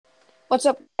What's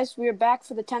up, guys? We are back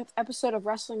for the 10th episode of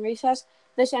Wrestling Recess.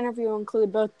 This interview will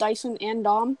include both Dyson and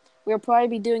Dom. We will probably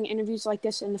be doing interviews like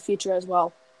this in the future as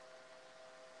well.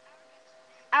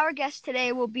 Our guest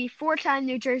today will be four-time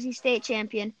New Jersey State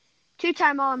champion,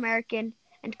 two-time All-American,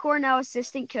 and Cornell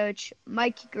assistant coach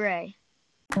Mike Gray.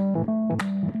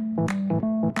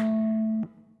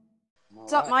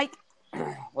 What's up, Mike?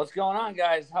 What's going on,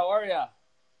 guys? How are you?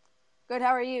 Good,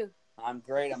 how are you? I'm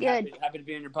great. I'm Good. happy to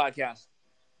be on your podcast.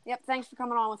 Yep, thanks for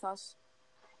coming on with us.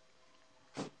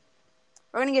 We're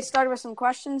going to get started with some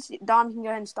questions. Dom, you can go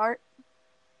ahead and start.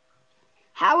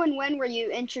 How and when were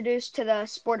you introduced to the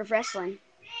sport of wrestling?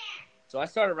 So I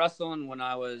started wrestling when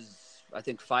I was, I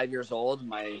think, 5 years old.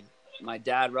 My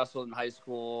dad wrestled in high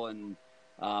school, and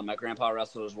my grandpa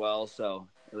wrestled as well. So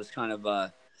it was kind of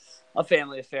a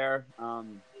family affair.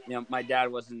 My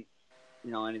dad wasn't,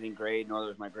 anything great, nor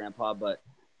was my grandpa, but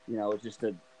it was just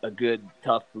a good,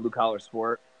 tough, blue-collar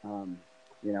sport. And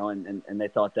they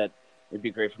thought that it'd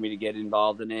be great for me to get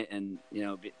involved in it and,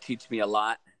 teach me a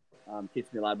lot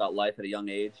about life at a young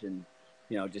age and,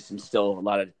 just instill a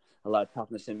lot of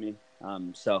toughness in me.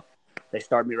 So they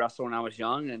started me wrestling when I was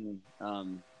young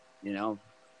and,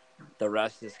 the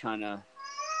rest is kind of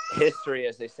history,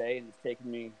 as they say, and it's taken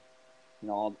me,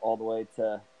 all the way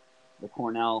to the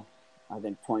Cornell, I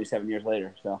think 27 years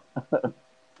later. So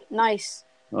Nice.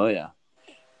 Oh, yeah.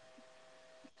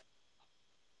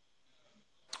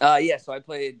 So I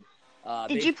played.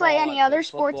 Did you play any other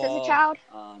sports as a child?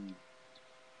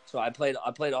 So I played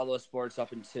all those sports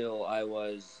up until I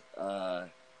was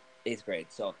 8th grade.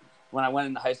 So when I went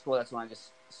into high school, that's when I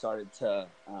just started to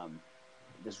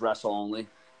just wrestle only.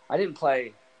 I didn't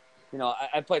play.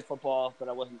 I played football, but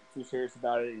I wasn't too serious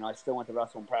about it. I still went to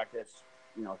wrestling practice,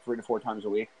 3 to 4 times a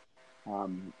week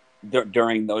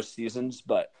during those seasons.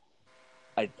 But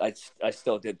I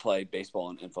still did play baseball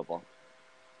and football.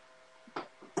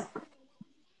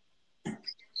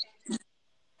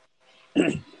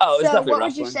 So what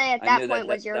would you say at that point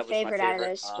was your favorite out of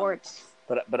those sports?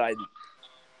 But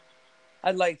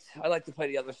I like to play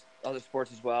the other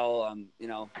sports as well.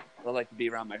 I like to be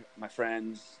around my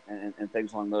friends and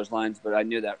things along those lines. But I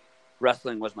knew that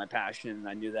wrestling was my passion, and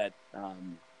I knew that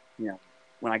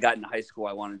when I got into high school,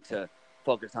 I wanted to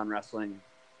focus on wrestling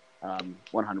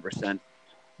 100%.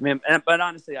 But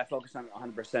honestly, I focused on it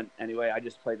 100% anyway. I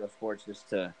just played those sports just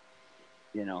to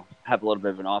have a little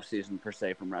bit of an off season per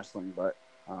se from wrestling. But,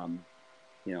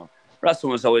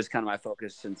 wrestling was always kind of my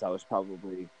focus since I was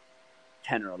probably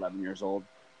 10 or 11 years old.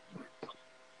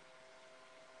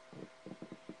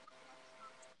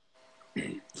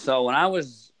 So when I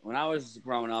was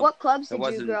growing up, what clubs did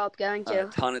you grow up going to? A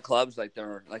ton of clubs like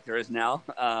there is now.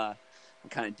 I'm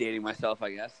kind of dating myself,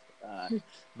 I guess.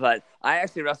 But I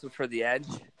actually wrestled for The Edge,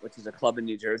 which is a club in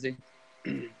New Jersey.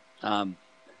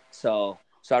 So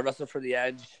I wrestled for The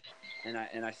Edge, and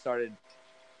I started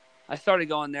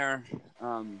going there,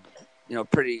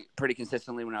 pretty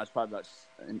consistently when I was probably about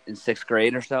in 6th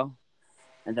grade or so.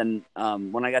 And then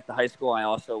when I got to high school, I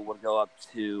also would go up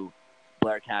to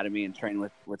Blair Academy and train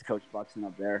with Coach Buxton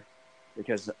up there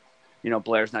because,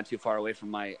 Blair's not too far away from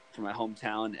my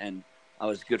hometown, and I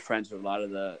was good friends with a lot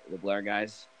of the Blair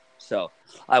guys. So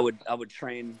I would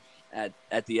train at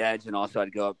The Edge, and also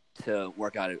I'd go up to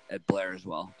work out at Blair as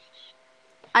well.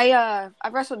 I've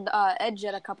wrestled Edge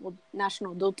at a couple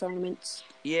national dual tournaments.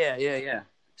 Yeah.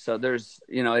 So there's,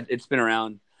 it's been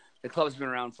around. The club's been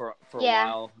around for a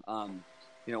while.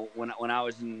 When I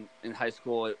was in high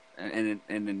school and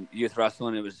in youth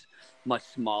wrestling, it was much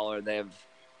smaller. They have,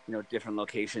 different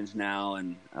locations now,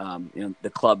 and the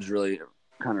club's really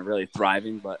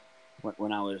thriving. But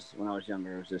when I was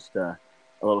younger, it was just a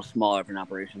little smaller of an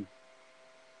operation.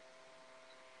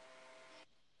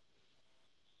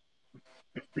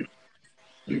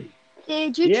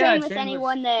 Did you train with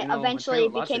anyone that eventually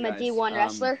became a D1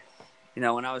 wrestler?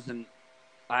 When I was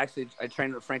I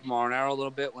trained with Frank Molinaro a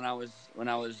little bit when I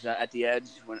was at The Edge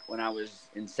when I was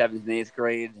in 7th and 8th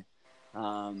grade.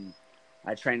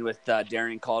 I trained with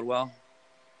Darian Caldwell,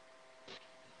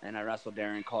 and I wrestled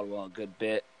Darian Caldwell a good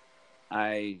bit.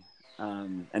 And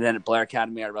then at Blair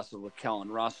Academy, I wrestled with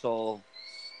Kellen Russell.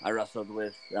 I wrestled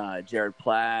with Jared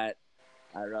Platt.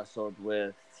 I wrestled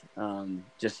with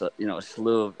just a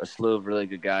slew of really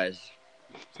good guys.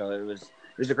 So it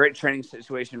was a great training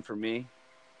situation for me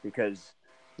because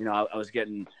I was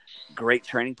getting great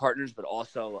training partners, but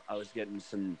also I was getting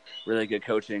some really good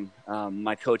coaching.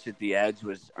 My coach at The Edge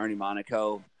was Ernie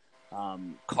Monaco,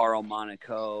 Carl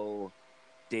Monaco,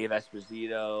 Dave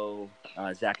Esposito,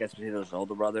 Zach Esposito's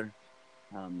older brother.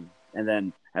 And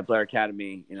then at Blair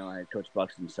Academy, I had Coach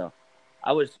Buxton. So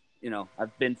I was,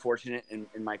 I've been fortunate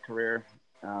in my career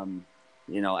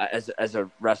as a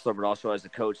wrestler, but also as a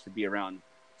coach, to be around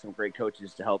some great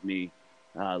coaches to help me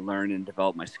learn and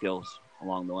develop my skills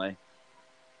along the way.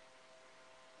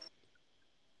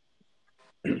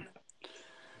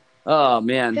 Oh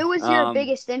man, Who was your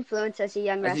biggest influence as a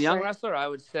young wrestler? As a young wrestler, I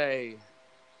would say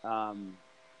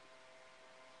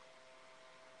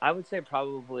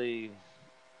probably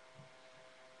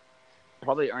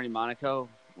Ernie Monaco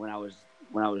when I was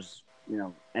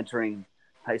entering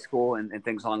high school and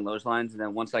things along those lines. And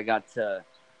then once I got to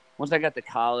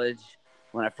college,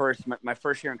 when my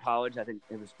first year in college, I think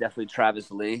it was definitely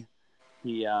Travis Lee.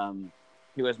 He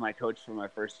was my coach for my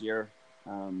first year,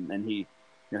 and he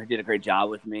did a great job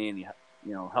with me, and he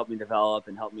helped me develop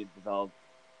the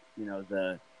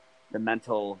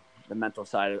mental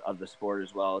side of the sport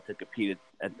as well, to compete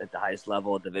at the highest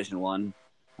level at Division I.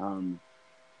 And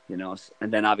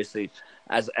then obviously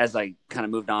as I kind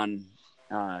of moved on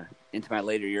into my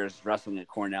later years wrestling at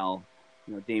Cornell,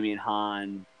 Damian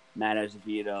Hahn, Matt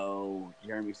Azevedo,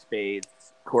 Jeremy Spades,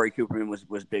 Corey Cooperman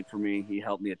was big for me. He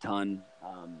helped me a ton,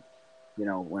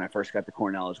 when I first got to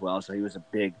Cornell as well. So he was a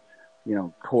big,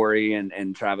 Corey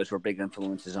and Travis were big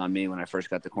influences on me when I first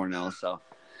got to Cornell. So,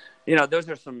 those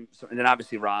are some, and then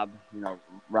obviously Rob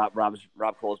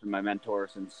Cole's been my mentor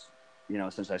since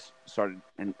I started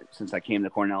and since I came to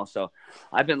Cornell. So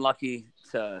I've been lucky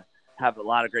to have a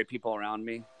lot of great people around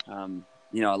me, a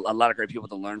lot of great people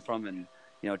to learn from, and,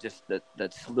 just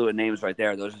that slew of names right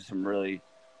there. Those are some really,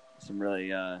 some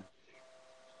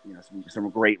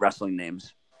great wrestling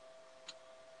names.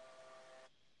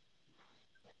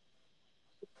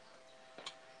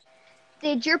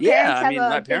 Did your parents have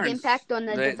a big impact on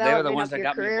the development of your career? They were the ones that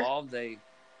got me involved.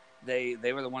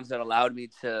 They were the ones that allowed me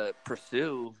to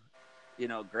pursue,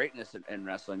 greatness in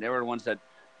wrestling. They were the ones that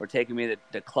were taking me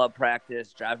to club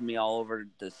practice, driving me all over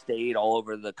the state, all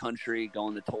over the country,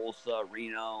 going to Tulsa,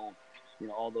 Reno,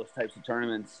 all those types of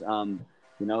tournaments.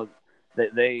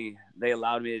 They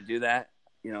allowed me to do that.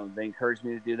 They encouraged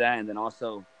me to do that, and then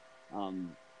also,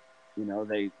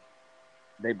 they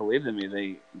believed in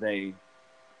me. They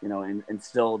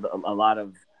instilled a lot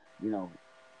of,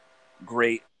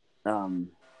 great,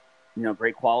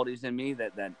 great qualities in me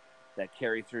that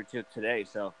carry through to today.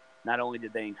 So not only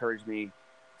did they encourage me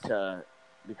to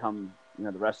become,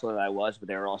 the wrestler that I was, but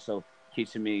they were also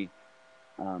teaching me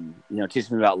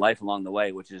about life along the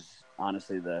way, which is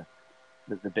honestly the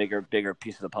bigger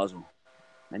piece of the puzzle.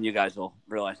 And you guys will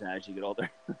realize that as you get older.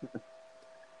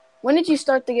 When did you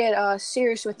start to get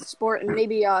serious with the sport and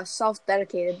maybe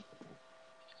self-dedicated?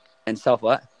 And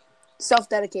what?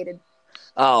 Self-dedicated.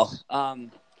 Oh,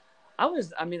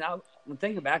 when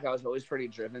thinking back, I was always pretty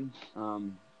driven.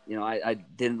 I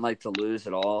didn't like to lose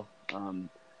at all.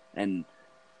 And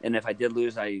if I did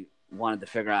lose, I wanted to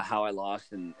figure out how I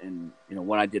lost and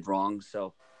what I did wrong.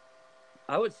 So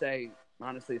I would say,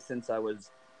 honestly, since I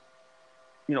was,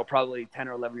 probably 10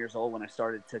 or 11 years old, when I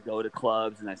started to go to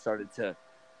clubs and I started to,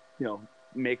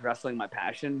 make wrestling my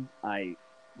passion, I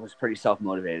was pretty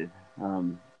self-motivated.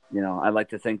 I like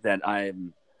to think that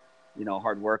I'm, a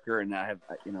hard worker and I have,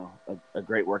 a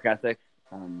great work ethic.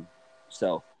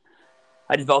 So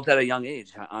I developed at a young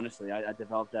age. Honestly, I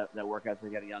developed that work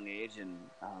ethic at a young age, and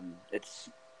it's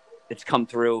come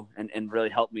through and really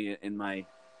helped me in my,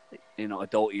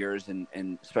 adult years,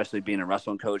 and especially being a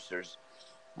wrestling coach. There's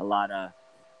a lot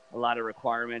of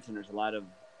requirements, and there's a lot of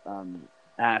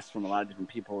asks from a lot of different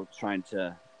people trying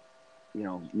to,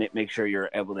 make sure you're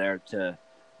able there to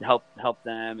help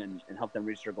them and help them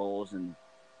reach their goals, and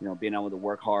being able to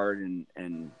work hard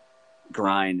and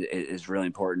grind is really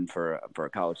important for a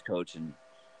college coach, and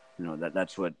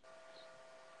that's what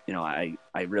I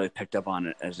really picked up on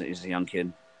it as a young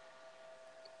kid.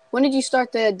 When did you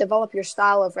start to develop your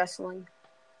style of wrestling?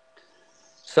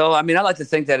 So I like to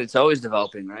think that it's always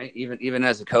developing, right? Even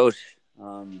as a coach.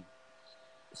 I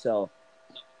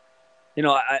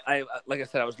like I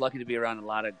said, I was lucky to be around a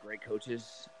lot of great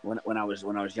coaches when I was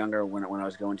younger, when I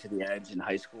was going to the Edge in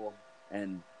high school,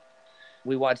 and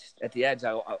we watched at the Edge.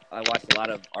 I watched a lot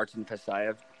of Artem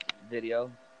Pesayev video,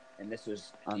 and this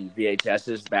was on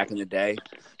VHSs back in the day.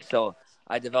 So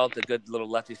I developed a good little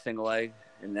lefty single leg,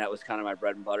 and that was kind of my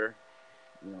bread and butter,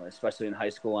 especially in high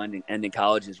school and in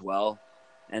college as well.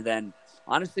 And then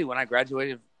honestly, when I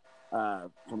graduated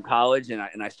from college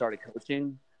and I started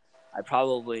coaching, I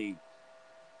probably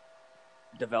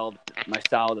developed my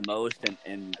style the most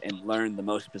and learned the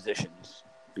most positions,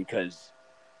 because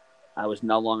I was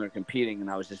no longer competing, and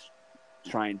I was just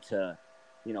trying to,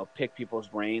 pick people's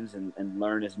brains and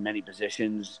learn as many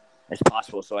positions as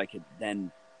possible so I could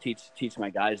then teach my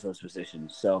guys those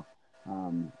positions. So,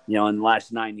 in the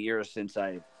last 9 years since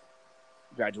I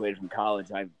graduated from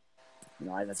college, I've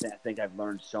I think I've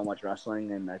learned so much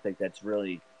wrestling, and I think that's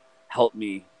really helped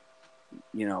me.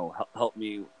 Help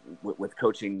me with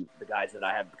coaching the guys that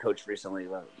I have coached recently,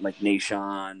 like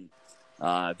Nashon,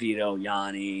 Vito,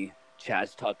 Yanni,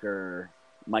 Chaz Tucker,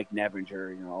 Mike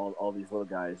Nevinger. All these little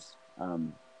guys.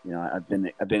 I've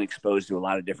been exposed to a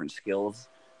lot of different skills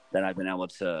that I've been able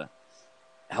to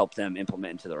help them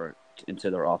implement into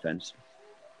their offense.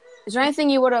 Is there anything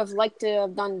you would have liked to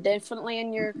have done differently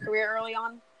in your career early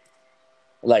on?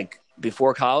 Like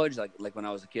before college, like when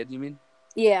I was a kid, you mean?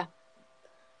 Yeah.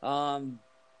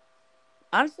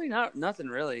 Honestly, nothing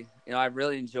really. I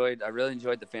really enjoyed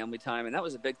the family time, and that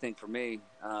was a big thing for me.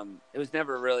 It was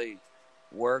never really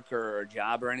work or a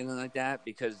job or anything like that,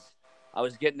 because I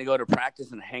was getting to go to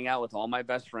practice and hang out with all my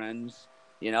best friends,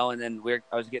 and then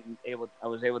I was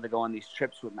able to go on these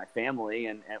trips with my family,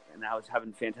 and I was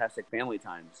having fantastic family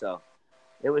time. So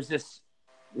it was just,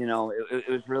 it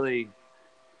was really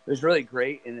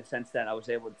great in the sense that I was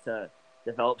able to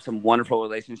develop some wonderful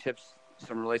relationships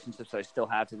I still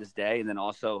have to this day. And then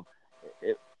also,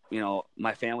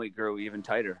 my family grew even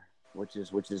tighter, which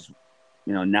is,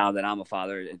 now that I'm a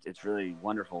father, it's really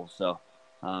wonderful. So,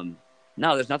 no,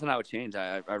 there's nothing I would change.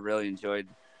 I really enjoyed,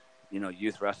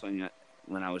 youth wrestling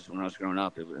when I was growing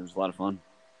up. It was a lot of fun.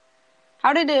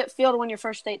 How did it feel to win your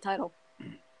first state title?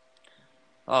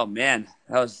 Oh man,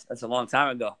 that's a long time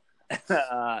ago.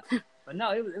 But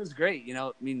no, it was great.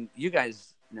 You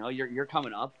guys, you're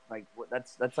coming up. Like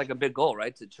that's like a big goal,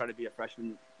 right? To try to be a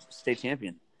freshman state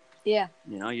champion. Yeah.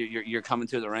 You're coming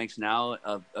through the ranks now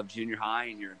of junior high,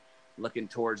 and you're looking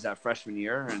towards that freshman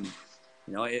year, and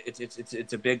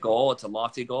it's a big goal. It's a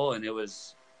lofty goal, and it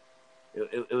was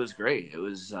great. It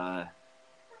was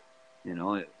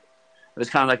it was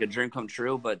kind of like a dream come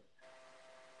true, but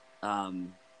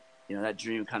that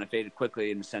dream kind of faded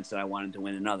quickly in the sense that I wanted to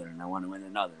win another, and I wanted to win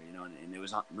another, and it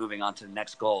was moving on to the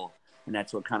next goal. And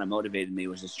that's what kind of motivated me,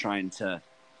 was just trying to,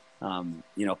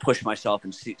 push myself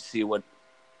and see what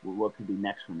could be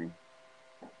next for me.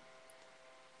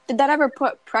 Did that ever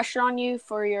put pressure on you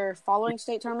for your following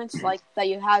state tournaments, like that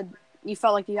you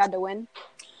felt like you had to win?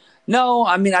 No,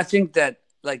 I mean, I think that,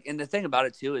 and the thing about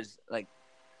it too is,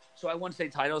 so I won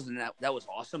state titles, and that was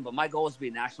awesome, but my goal was to be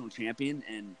a national champion.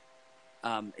 And,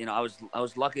 I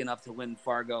was lucky enough to win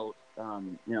Fargo,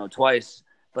 twice,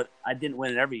 but I didn't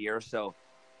win it every year. So,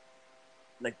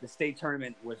 the state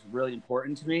tournament was really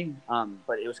important to me,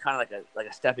 but it was kind of like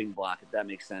a stepping block, if that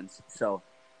makes sense. So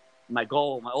my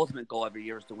ultimate goal every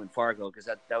year was to win Fargo, because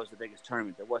that was the biggest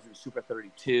tournament. There wasn't Super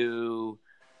 32,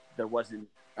 there wasn't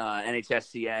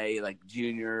NHSCA, like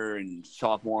junior and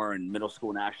sophomore and middle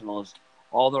school nationals.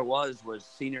 All there was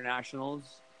senior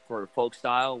nationals for folk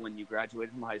style when you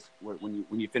graduated from high school, when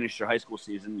you finished your high school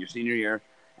season, your senior year,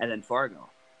 and then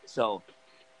Fargo. So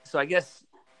I guess.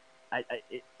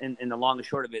 In the long and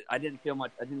short of it, I didn't feel a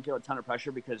ton of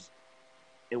pressure, because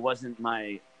it wasn't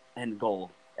my end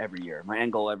goal every year. My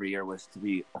end goal every year was to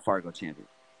be a Fargo champion.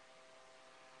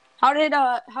 How did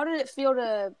it feel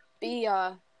to be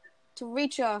to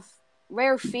reach a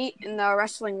rare feat in the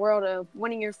wrestling world of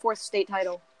winning your fourth state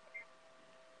title?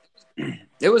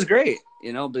 It was great,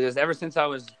 because ever since I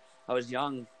was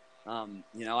young,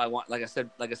 I want, like I said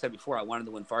before, I wanted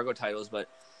to win Fargo titles, but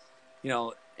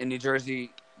in New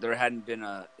Jersey, there hadn't been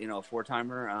a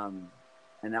four-timer,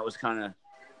 and that was kind of,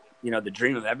 the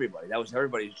dream of everybody. That was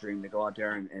everybody's dream, to go out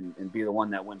there and be the one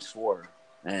that wins four.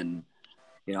 And,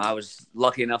 I was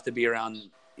lucky enough to be around,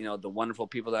 the wonderful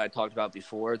people that I talked about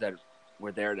before, that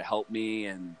were there to help me,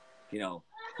 and,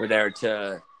 were there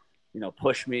to,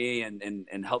 push me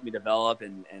and help me develop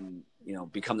and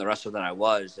become the wrestler that I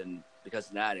was. And because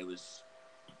of that, it was,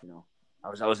 I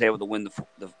was able to win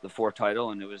the fourth title,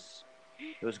 and it was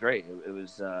great. It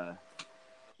was, it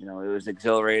was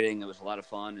exhilarating. It was a lot of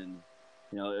fun, and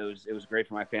it was great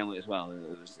for my family as well. It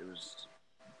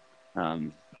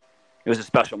was a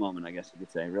special moment, I guess you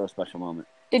could say, a real special moment.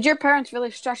 Did your parents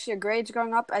really stress your grades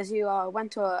growing up as you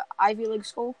went to an Ivy League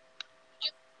school?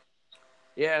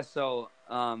 Yeah. So,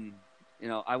 I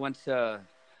went to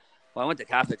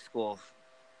Catholic school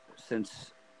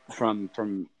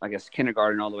from I guess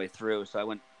kindergarten all the way through. So I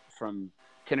went from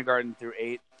kindergarten through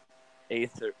eighth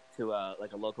to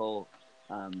like a local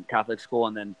Catholic school,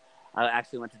 and then I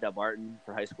actually went to Delbarton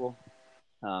for high school.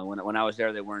 When I was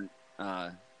there, they weren't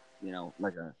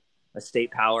like a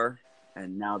state power,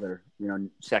 and now they're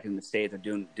second in the state.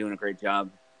 They're doing a great job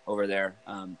over there.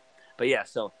 But yeah,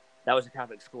 so that was a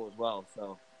Catholic school as well.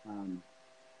 So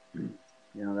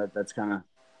that's kind of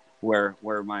where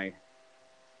my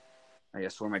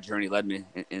journey led me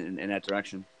in that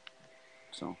direction.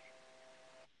 So.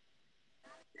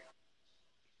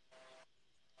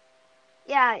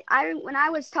 Yeah, when I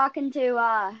was talking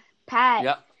to Pat,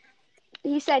 Yeah.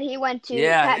 he said he went to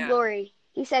Pat Yeah. Glory.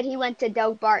 He said he went to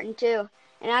Del Barton too,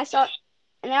 and then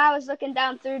I was looking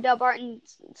down through Del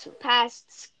Barton's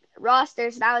past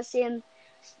rosters, and I was seeing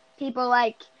people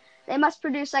like they must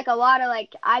produce like a lot of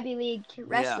like Ivy League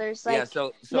wrestlers, Yeah. like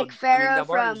So Nick I mean, Farrow Del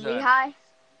from Barton's Lehigh.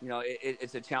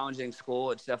 it's a challenging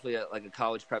school. It's definitely like a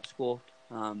college prep school.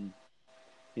 And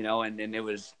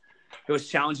it was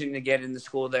challenging to get in the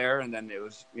school there, and then it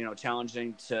was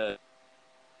challenging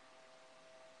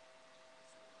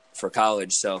for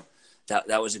college. So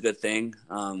that was a good thing.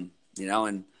 And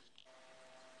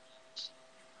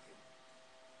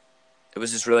it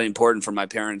was just really important for my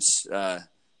parents to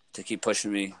keep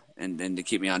pushing me and to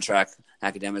keep me on track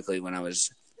academically when I was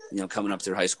coming up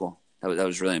through high school. That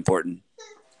was really important.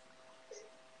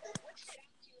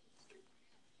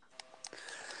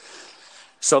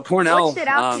 So Cornell. What stood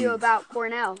out to you about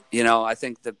Cornell? I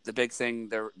think the big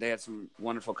thing, they had some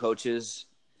wonderful coaches.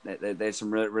 They had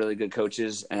some really, really good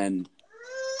coaches, and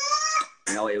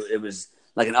it was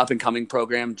like an up and coming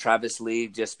program. Travis Lee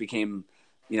just became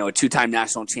a 2-time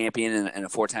national champion and a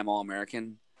 4-time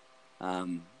All-American.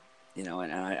 And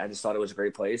I just thought it was a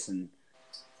great place, and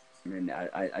I mean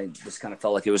I just kind of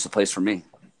felt like it was the place for me.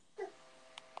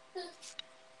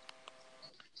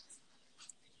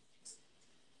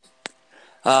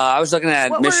 I was looking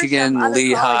at Michigan,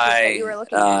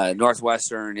 Lehigh,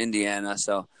 Northwestern, Indiana.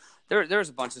 So there's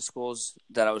a bunch of schools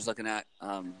that I was looking at,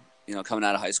 coming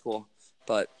out of high school.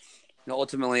 But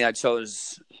ultimately, I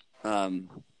chose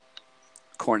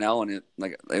Cornell, and it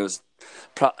was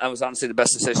honestly the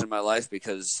best decision of my life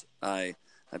because I've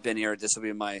been here. This will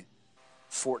be my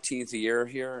 14th year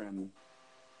here, and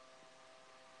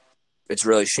it's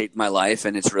really shaped my life,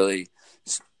 and it's really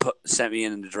sent me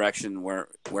in the direction where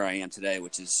I am today,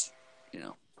 which is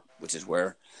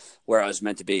where I was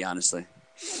meant to be, honestly.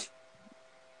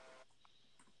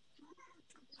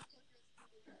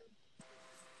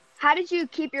 How did you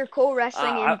keep your cool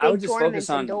wrestling in big tournaments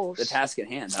and duels? The task at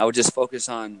hand. I would just focus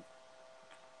on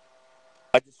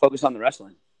the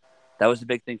wrestling. That was the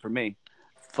big thing for me.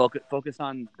 Focus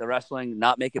on the wrestling,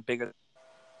 not make it bigger.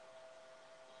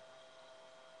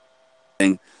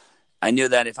 I knew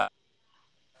that if I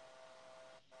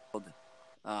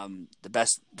the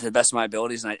best of my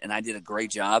abilities, and I did a great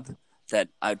job, that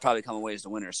I'd probably come away as the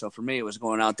winner. So for me, it was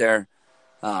going out there,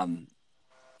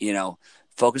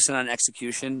 focusing on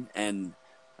execution and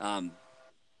not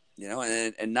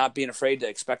being afraid to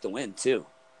expect a win too.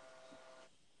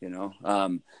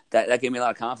 That gave me a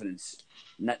lot of confidence.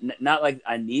 Not like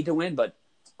I need to win, but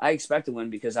I expect to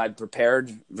win because I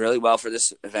prepared really well for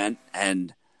this event,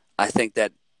 and I think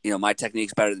that my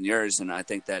technique's better than yours, and I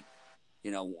think that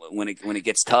when it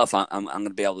gets tough, I'm going to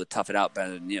be able to tough it out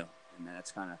better than you, and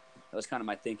that was kind of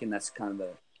my thinking. That's kind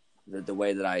of the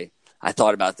way that I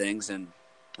thought about things, and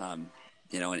and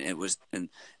it was and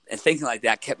thinking like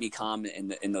that kept me calm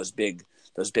in those big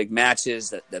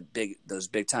matches, those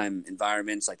big time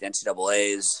environments like the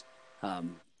NCAA's. I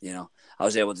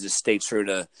was able to just stay true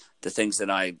to the things that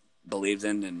I believed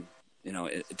in, and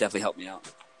it definitely helped me out.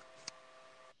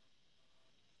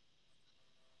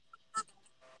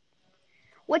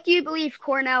 What do you believe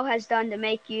Cornell has done to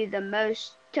make you to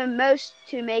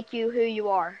make you who you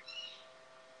are?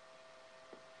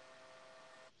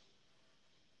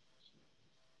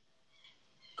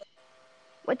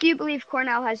 What do you believe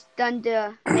Cornell has done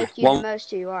to make you the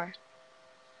most who you are?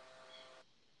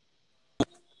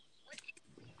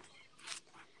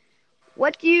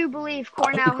 What do you believe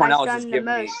Cornell has done the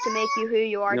most to make you who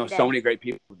you are today? So many great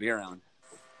people to be around.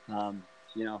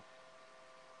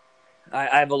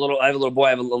 I have a little boy. I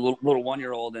have a little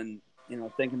 1-year-old, and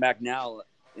thinking back now,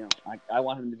 I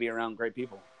want him to be around great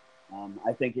people.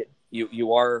 I think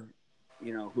you are,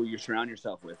 who you surround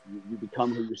yourself with. You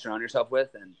become who you surround yourself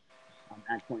with, and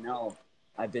at Cornell,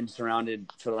 I've been surrounded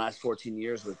for the last 14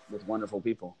 years with wonderful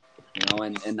people.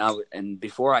 And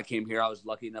before I came here, I was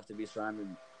lucky enough to be surrounded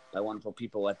by wonderful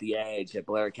people at the Edge, at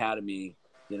Blair Academy,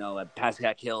 at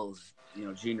Pascack Hills,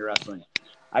 junior wrestling.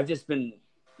 I've just been,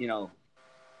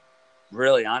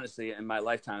 really honestly, in my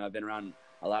lifetime, I've been around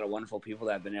a lot of wonderful people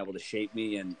that have been able to shape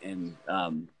me and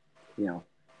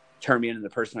turn me into the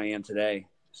person I am today.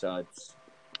 So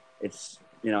it's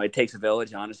it takes a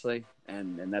village, honestly.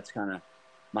 And that's kind of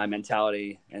my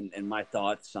mentality and my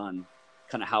thoughts on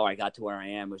kind of how I got to where I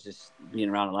am, was just being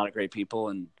around a lot of great people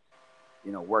and,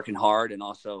 working hard, and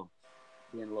also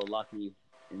being a little lucky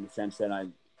in the sense that I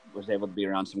was able to be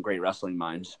around some great wrestling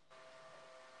minds.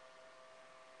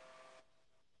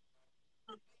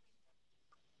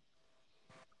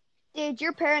 Do did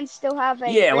your parents still have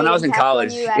a Yeah, when great I was in impact on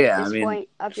college, you at yeah, I this mean, point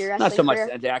of your not so wrestling much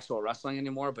career? the actual wrestling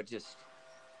anymore, but just,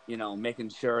 making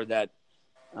sure that,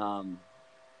 I'm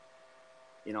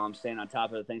staying on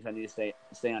top of the things I need to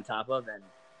stay on top of, and,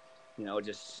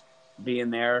 just being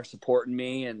there, supporting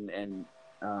me, and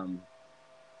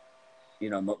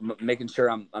making sure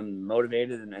I'm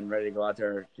motivated and ready to go out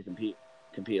there to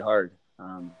compete hard.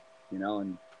 And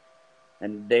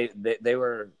they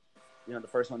were, the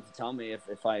first ones to tell me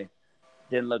if I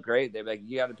didn't look great, they'd be like,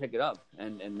 you got to pick it up.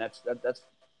 And that's,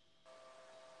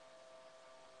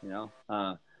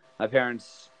 my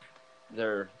parents,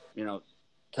 they're,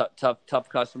 tough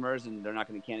customers, and they're not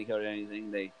going to candy coat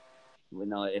anything. They,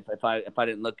 if I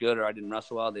didn't look good or I didn't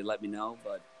wrestle well, they let me know.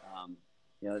 But,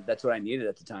 that's what I needed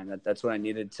at the time. That's what I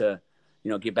needed to,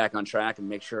 get back on track and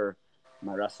make sure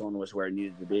my wrestling was where it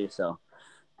needed to be. So,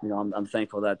 I'm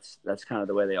thankful that's kind of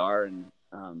the way they are. And,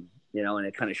 and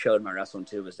it kind of showed my wrestling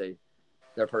too, was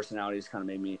their personalities kind of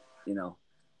made me,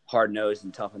 hard nosed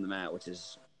and tough on the mat, which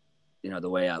is, the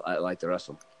way I like to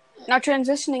wrestle. Now,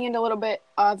 transitioning into a little bit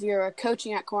of your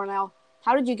coaching at Cornell,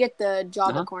 how did you get the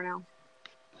job at Cornell?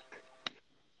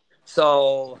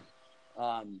 So,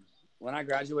 when I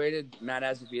graduated, Matt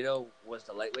Azevedo was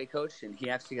the lightweight coach, and he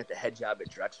actually got the head job at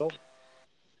Drexel.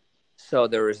 So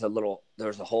there was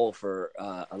a hole for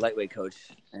a lightweight coach,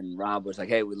 and Rob was like,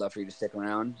 "Hey, we'd love for you to stick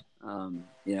around.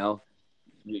 You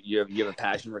have a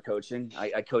passion for coaching."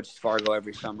 I coached Fargo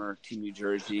every summer, Team New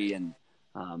Jersey, and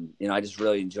I just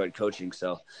really enjoyed coaching.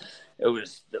 So it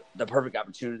was the perfect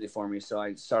opportunity for me. So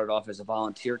I started off as a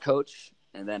volunteer coach,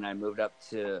 and then I moved up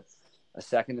to a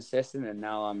second assistant, and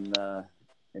now I'm the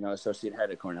associate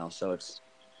head at Cornell. So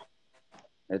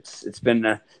it's been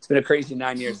a crazy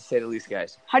 9 years to say the least,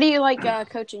 guys. How do you like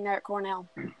coaching there at Cornell?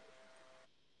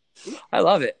 I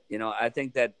love it. I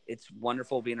think that it's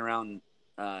wonderful being around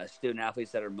student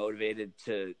athletes that are motivated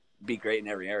to be great in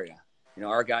every area.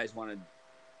 Our guys want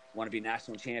to be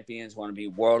national champions, want to be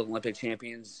world Olympic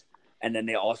champions, and then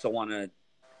they also want to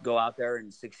go out there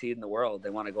and succeed in the world. They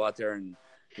want to go out there and,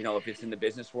 if it's in the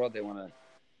business world, they want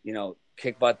to,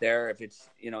 kick butt there. If it's,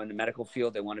 in the medical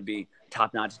field, they want to be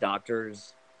top-notch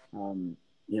doctors.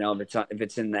 If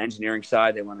it's in the engineering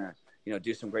side, they want to,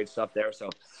 do some great stuff there. So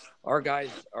our guys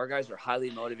are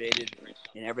highly motivated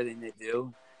in everything they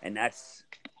do. And that's,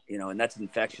 and that's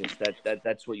infectious.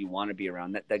 That's what you want to be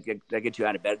around. That gets you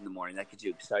out of bed in the morning. That gets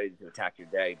you excited to attack your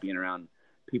day, being around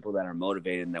people that are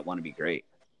motivated and that want to be great.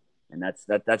 And that's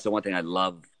the one thing I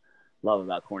love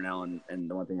about Cornell. And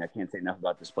the one thing I can't say enough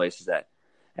about this place is that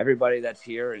everybody that's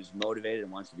here is motivated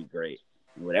and wants to be great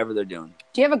in whatever they're doing.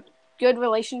 Do you have good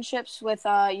relationships with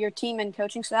your team and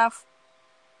coaching staff?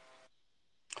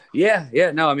 Yeah.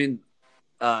 No, I mean,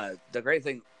 the great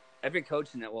thing, every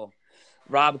coach in it,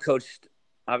 Rob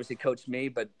obviously coached me,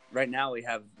 but right now we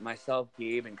have myself,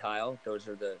 Gabe, and Kyle. Those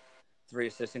are the three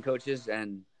assistant coaches.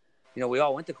 And, we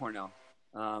all went to Cornell.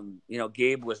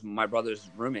 Gabe was my brother's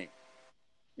roommate.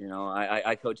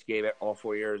 I coached Gabe all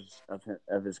 4 years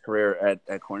of his career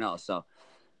at Cornell. So,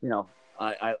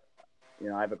 I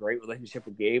have a great relationship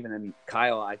with Gabe, and then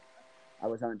Kyle, I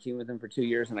was on a team with him for 2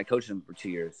 years, and I coached him for 2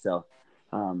 years. So,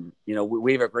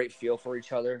 we have a great feel for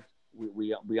each other.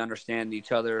 We understand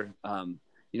each other.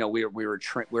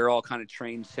 We're all kind of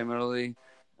trained similarly,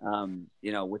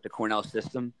 with the Cornell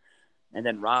system. And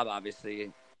then Rob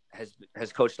obviously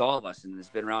has coached all of us and has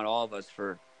been around all of us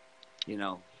for,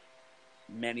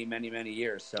 many, many, many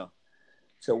years.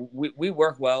 So we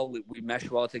work well, we mesh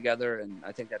well together. And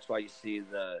I think that's why you see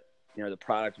the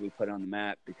product we put on the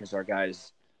mat, because our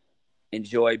guys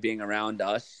enjoy being around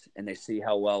us and they see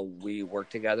how well we work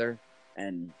together.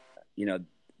 And,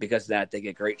 because of that, they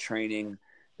get great training.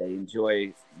 They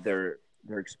enjoy their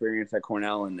experience at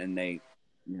Cornell, and they,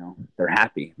 they're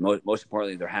happy. Most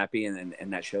importantly, they're happy,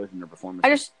 and that shows in their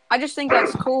performance. I just think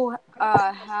that's cool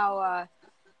how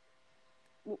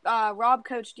Rob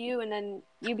coached you, and then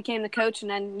you became the coach,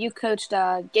 and then you coached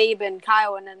Gabe and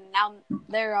Kyle, and then now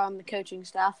they're on the coaching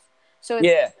staff. So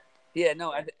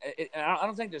no, I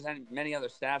don't think there's many other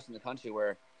staffs in the country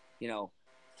where,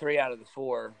 3 out of the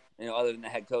 4, other than the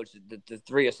head coach, the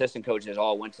 3 assistant coaches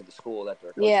all went to the school that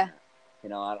they're coaching at.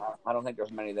 I don't think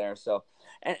there's many there. So,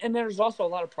 and there's also a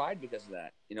lot of pride because of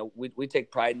that. We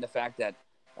take pride in the fact that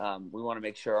we want to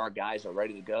make sure our guys are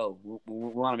ready to go. We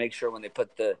want to make sure when they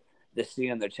put the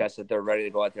C on their chest that they're ready to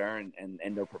go out there and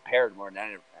they're prepared more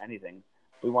than anything.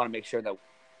 We want to make sure that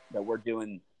we're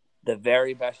doing the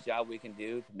very best job we can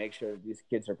do to make sure that these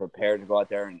kids are prepared to go out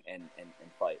there and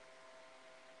fight.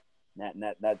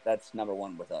 That's number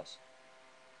one with us.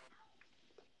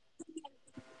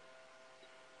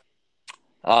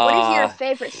 What is your Uh,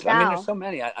 favorite I mean, there's style? so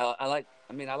many. I like.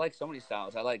 I mean, I like so many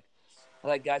styles. I like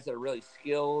guys that are really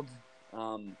skilled.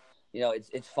 Um,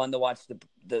 it's fun to watch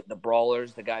the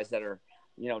brawlers, the guys that are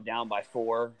down by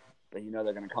 4, but they're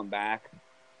going to come back.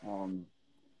 Um,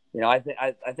 I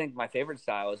think my favorite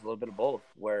style is a little bit of both,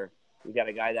 where you got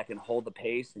a guy that can hold the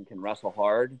pace and can wrestle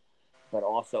hard, but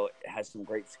also has some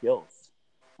great skills.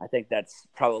 I think that's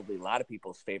probably a lot of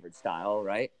people's favorite style,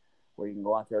 right? Where you can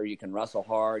go out there, you can wrestle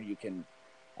hard, you can,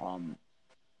 um,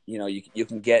 you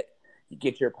can get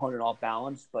your opponent off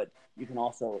balance, but you can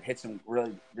also hit some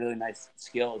really really nice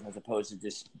skills as opposed to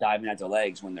just diving at their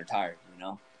legs when they're tired.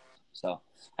 So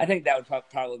I think that would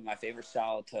probably be my favorite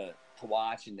style to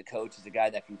watch and to coach is a guy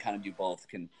that can kind of do both,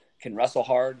 can wrestle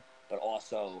hard, but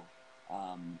also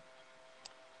um,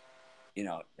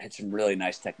 hit some really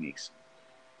nice techniques.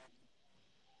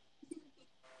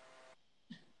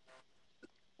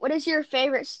 What is your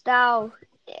favorite style?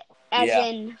 As Yeah.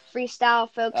 in freestyle,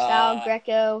 folk style, Uh,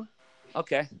 Greco?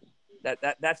 okay.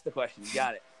 That's the question. You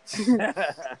got it.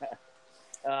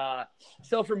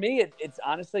 So for me, it's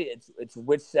honestly it's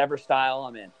whichever style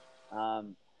I'm in.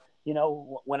 Um,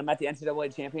 when I'm at the NCAA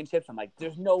championships, I'm like,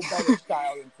 there's no better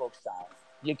style than folk style.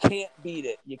 You can't beat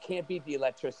it. You can't beat the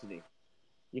electricity.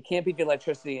 You can't beat the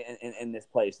electricity in this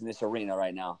place, in this arena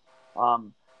right now.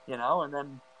 And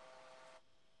then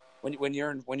when you're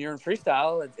in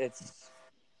freestyle,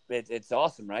 it's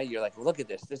awesome, right? You're like, look at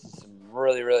this. This is some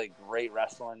really really great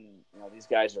wrestling. These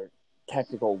guys are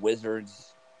technical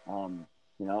wizards. And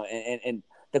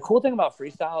the cool thing about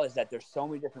freestyle is that there's so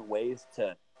many different ways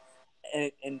to,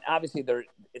 and obviously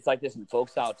it's like this in folk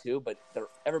style too, but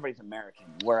everybody's American.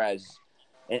 Whereas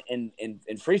in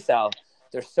freestyle,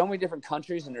 there's so many different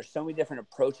countries and there's so many different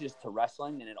approaches to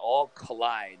wrestling, and it all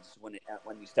collides when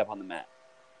you step on the mat.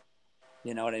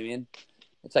 You know what I mean?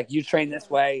 It's like you train this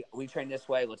way, we train this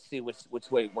way. Let's see which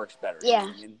way works better. You know Yeah.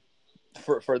 what I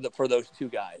mean? For those two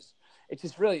guys, it's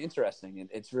just really interesting, and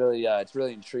it's really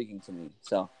intriguing to me.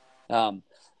 So, but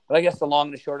I guess the long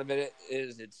and the short of it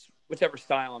is it's whichever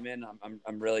style I'm in,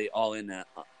 I'm really all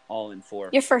in for.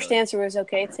 Your first really. answer was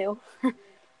okay too.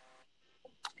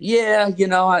 Yeah,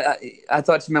 I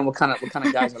thought you meant what kind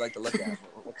of guys I like to look at,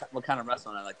 what kind of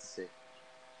wrestling I like to see.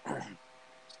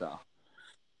 So.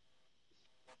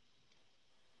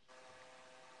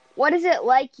 What is it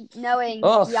like knowing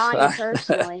Yanni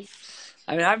personally?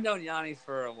 I mean, I've known Yanni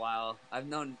for a while. I've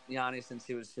known Yanni since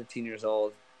he was 15 years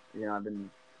old. And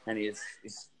he's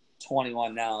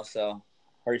 21 now,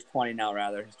 or he's 20 now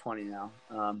rather. He's 20 now.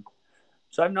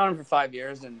 So I've known him for 5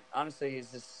 years, and honestly,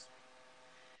 he's just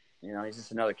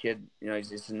another kid. He's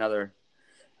just another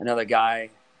guy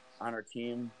on our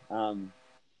team.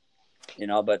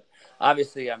 But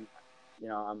obviously, I'm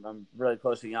really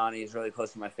close to Yanni. He's really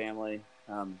close to my family.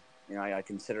 I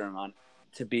consider him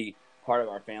to be part of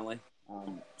our family.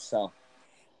 So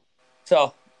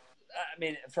I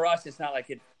mean, for us, it's not like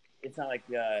it's not like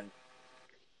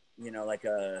like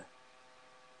a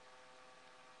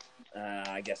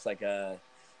I guess like a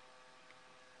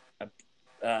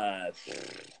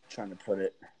trying to put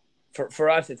it for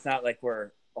us, it's not like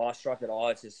we're awestruck at all.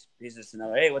 It's just he's just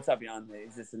another, hey, what's up, Jan?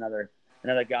 He's just another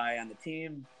guy on the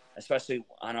team, especially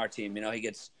on our team. He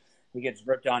gets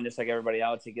ripped on just like everybody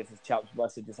else. He gets his chops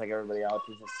busted just like everybody else.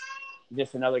 He's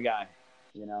just another guy,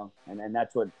 and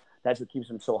that's what keeps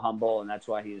him so humble, and that's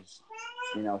why he's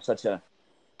such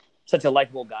a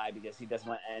likable guy, because he doesn't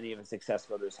let any of his success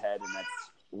go to his head, and that's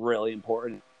really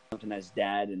important. Something that his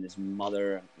dad and his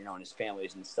mother, and his family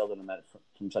has instilled in him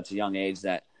from such a young age,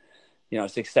 that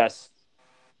success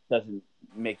doesn't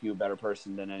make you a better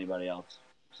person than anybody else.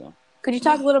 So, could you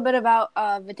talk a little bit about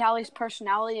Vitali's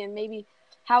personality and maybe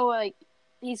how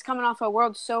he's coming off a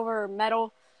world silver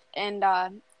medal and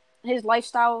his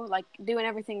lifestyle, like doing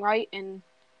everything right, and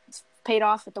it's paid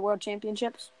off at the world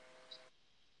championships?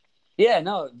 Yeah,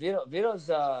 no,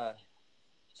 Vito's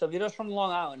Vito's from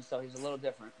Long Island, so he's a little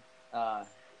different.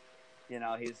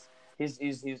 He's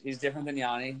different than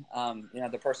Yanni.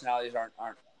 The personalities aren't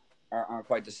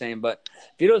quite the same, but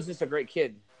Vito's just a great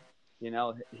kid. He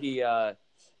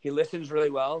listens really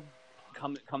well.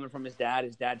 Coming from his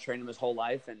dad trained him his whole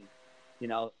life, and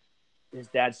his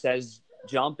dad says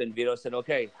jump, and Vito said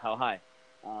okay, how high?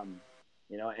 And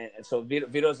so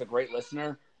Vito's a great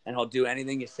listener, and he'll do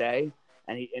anything you say,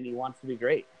 and he wants to be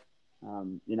great.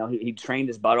 He trained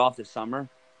his butt off this summer.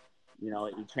 He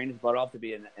trained his butt off to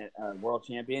be a world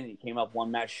champion. He came up one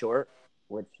match short,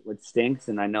 which stinks,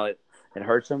 and I know it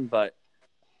hurts him, but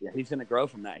yeah, he's going to grow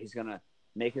from that. He's going to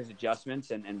make his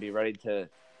adjustments and be ready to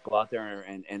go out there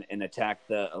and attack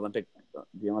the Olympic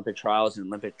trials and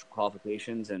Olympic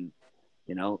qualifications, and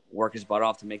work his butt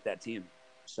off to make that team.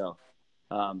 So,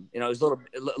 it was a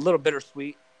little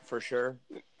bittersweet for sure.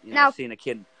 Now- Seeing a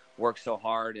kid work so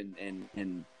hard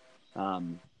and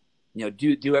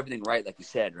do everything right, like you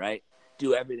said, right?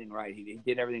 Do everything right. He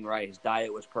did everything right. His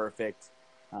diet was perfect.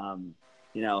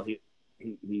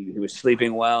 He was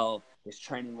sleeping well. His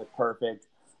training was perfect.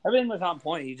 Everything was on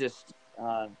point. He just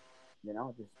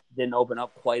just didn't open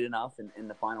up quite enough in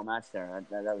the final match there.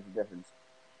 That was the difference.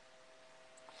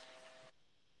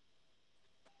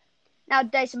 Now,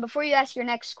 Dyson, before you ask your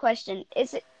next question,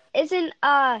 isn't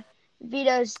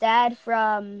Vito's dad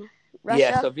from Russia?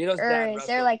 Yeah, so Vito's or dad is wrestled.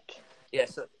 there like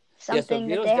something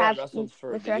that Vito's they dad have wrestled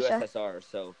for with the Russia? USSR,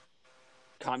 so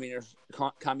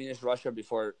communist Russia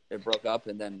before it broke up,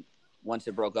 and then once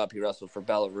it broke up, he wrestled for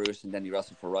Belarus, and then he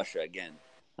wrestled for Russia again.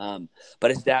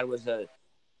 But his dad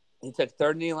he took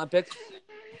third in the Olympics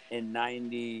in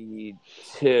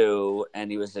 '92,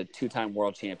 and he was a 2-time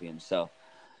world champion. So,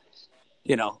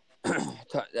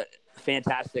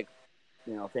 fantastic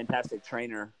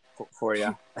trainer for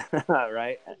you,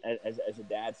 right? As a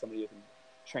dad, somebody who can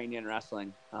train you in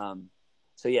wrestling.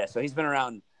 So he's been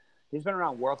around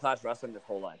world-class wrestling his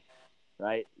whole life,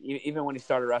 right? Even when he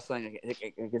started wrestling,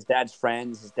 his dad's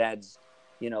friends,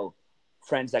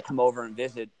 friends that come over and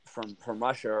visit from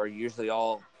Russia are usually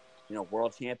all,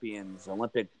 world champions,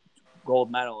 Olympic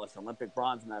gold medalists, Olympic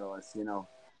bronze medalists,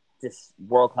 just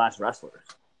world-class wrestlers.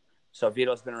 So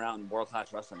Vito's been around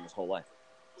world-class wrestling his whole life.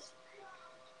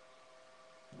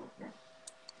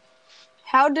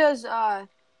 How do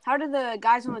the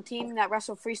guys on the team that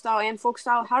wrestle freestyle and folk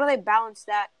style, how do they balance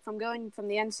that from going from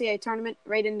the NCAA tournament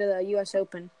right into the U.S.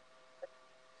 Open?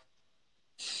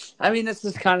 I mean, this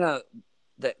is kind of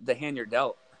the hand you're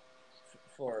dealt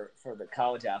for the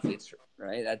college athletes,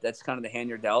 right? That's kind of the hand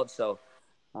you're dealt. So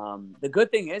the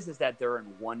good thing is that they're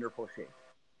in wonderful shape.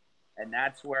 And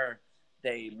that's where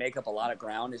they make up a lot of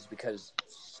ground, is because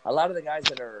a lot of the guys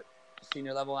that are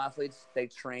senior level athletes, they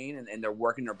train and they're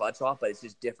working their butts off, but it's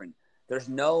just different. There's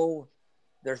no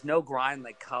grind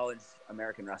like college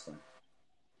American wrestling.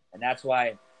 And that's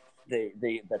why the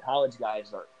college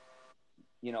guys are,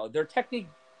 their technique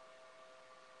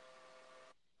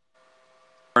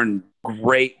are in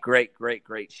great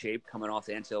shape coming off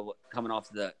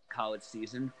the college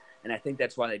season. And I think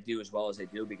that's why they do as well as they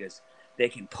do, because they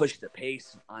can push the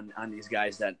pace on these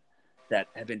guys that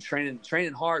have been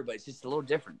training hard, but it's just a little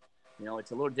different.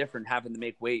 It's a little different having to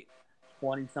make weight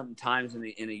 20-something times in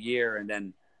a year, and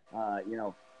then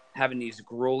having these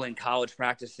grueling college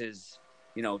practices,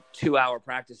 2-hour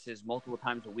practices multiple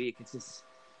times a week.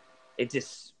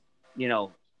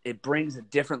 It brings a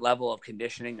different level of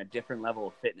conditioning, a different level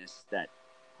of fitness that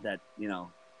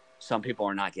some people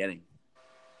are not getting.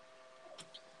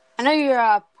 I know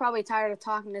you're probably tired of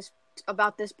talking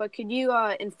about this, but could you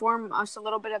inform us a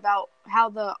little bit about how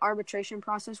the arbitration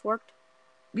process worked?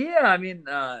 Yeah, I mean,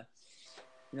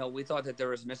 we thought that there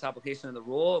was a misapplication of the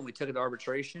rule, and we took it to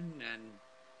arbitration,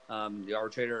 and the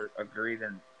arbitrator agreed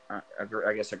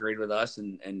with us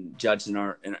and judged in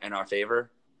our favor.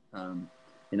 I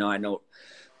know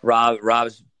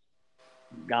Rob's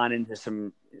gone into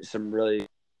some really,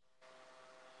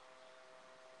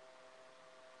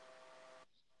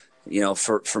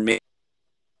 for me,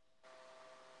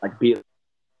 like he's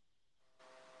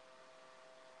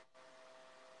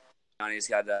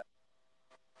got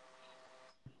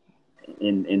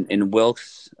in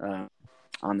Wilkes on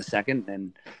the second,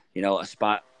 and a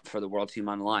spot for the world team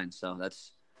on the line. So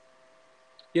that's,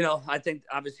 I think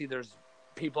obviously there's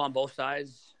people on both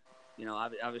sides.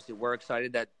 Obviously we're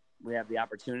excited that we have the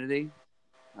opportunity,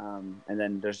 and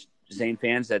then there's Zane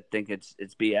fans that think it's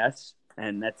BS,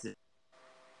 and that's it.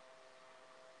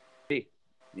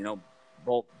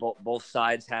 Both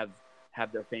sides have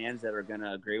their fans that are going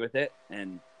to agree with it,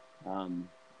 and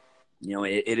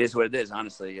it is what it is.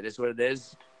 Honestly, it is what it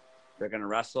is. They're going to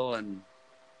wrestle, and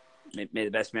may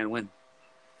the best man win.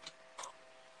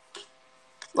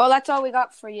 Well, that's all we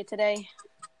got for you today.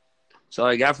 That's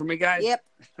all you got for me, guys? Yep.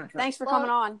 Thanks for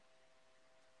coming on.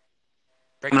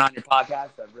 Bringing on your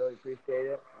podcast. I really appreciate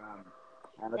it.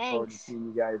 I look forward to Thanks. seeing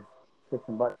you guys kick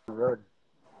some butt on the road.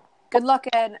 Good luck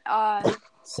at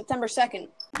September 2nd.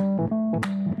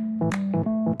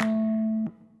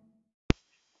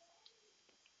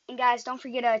 And guys, don't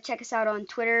forget to check us out on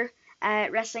Twitter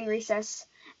at Wrestling Recess.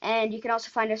 And you can also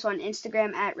find us on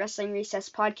Instagram at Wrestling Recess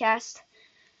Podcast.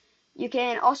 You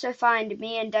can also find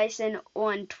me and Dyson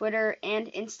on Twitter and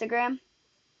Instagram.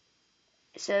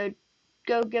 So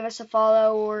go give us a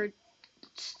follow, or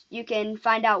you can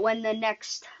find out when the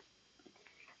next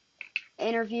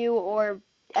interview or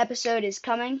episode is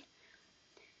coming.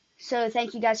 So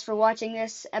thank you guys for watching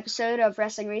this episode of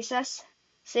Wrestling Recess.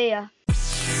 See ya.